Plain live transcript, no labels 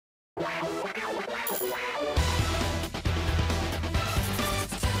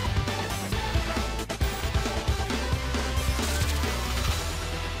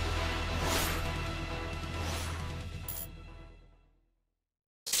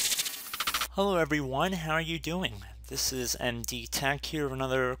Hello everyone, how are you doing? This is MD Tech here with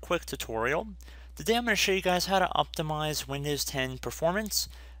another quick tutorial. Today I'm going to show you guys how to optimize Windows 10 performance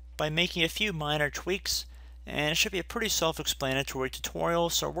by making a few minor tweaks, and it should be a pretty self-explanatory tutorial,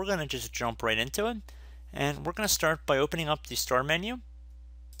 so we're going to just jump right into it. And we're going to start by opening up the Start menu,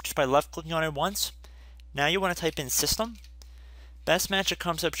 just by left-clicking on it once. Now you want to type in System. Best match that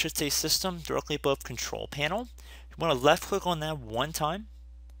comes up should say System directly above Control Panel. You want to left-click on that one time.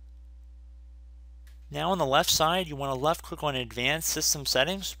 Now on the left side, you want to left click on Advanced System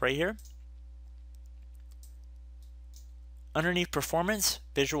Settings right here. Underneath Performance,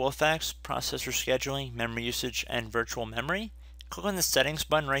 Visual Effects, Processor Scheduling, Memory Usage, and Virtual Memory, click on the Settings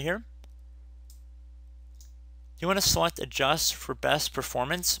button right here. You want to select Adjust for Best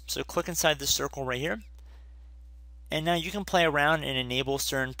Performance, so click inside the circle right here. And now you can play around and enable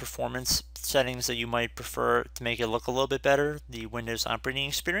certain performance settings that you might prefer to make it look a little bit better, the Windows operating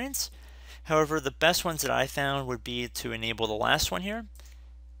experience. However, the best ones that I found would be to enable the last one here,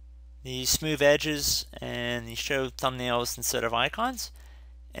 the smooth edges and the show thumbnails instead of icons.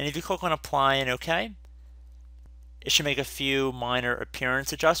 And if you click on Apply and OK, it should make a few minor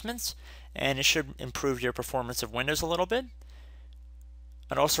appearance adjustments, and it should improve your performance of Windows a little bit.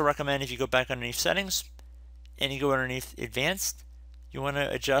 I'd also recommend if you go back underneath Settings and you go underneath Advanced, you want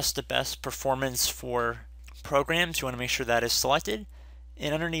to adjust the best performance for programs. You want to make sure that is selected.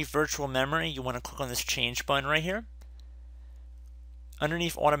 And underneath Virtual Memory, you want to click on this Change button right here.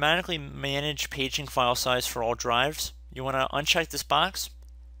 Underneath Automatically Manage Paging File Size for all drives, you want to uncheck this box,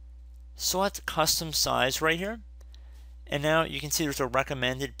 select Custom Size right here, and now you can see there's a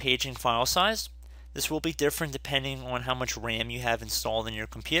recommended paging file size. This will be different depending on how much RAM you have installed in your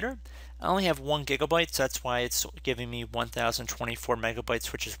computer. I only have 1 GB, so that's why it's giving me 1024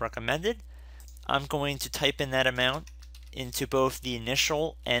 megabytes, which is recommended. I'm going to type in that amount into both the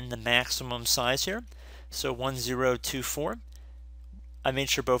initial and the maximum size here. So 1024. I made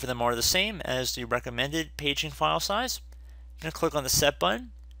sure both of them are the same as the recommended paging file size. I'm going to click on the Set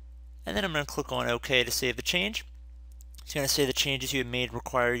button, and then I'm going to click on OK to save the change. It's going to say the changes you have made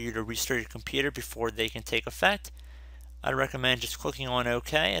require you to restart your computer before they can take effect. I'd recommend just clicking on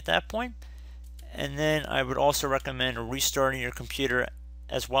OK at that point. And then I would also recommend restarting your computer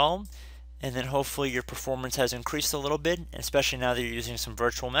as well. And then hopefully your performance has increased a little bit, especially now that you're using some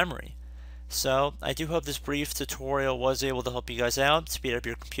virtual memory. So I do hope this brief tutorial was able to help you guys out, speed up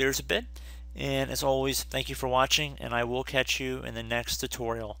your computers a bit. And as always, thank you for watching, and I will catch you in the next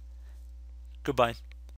tutorial. Goodbye.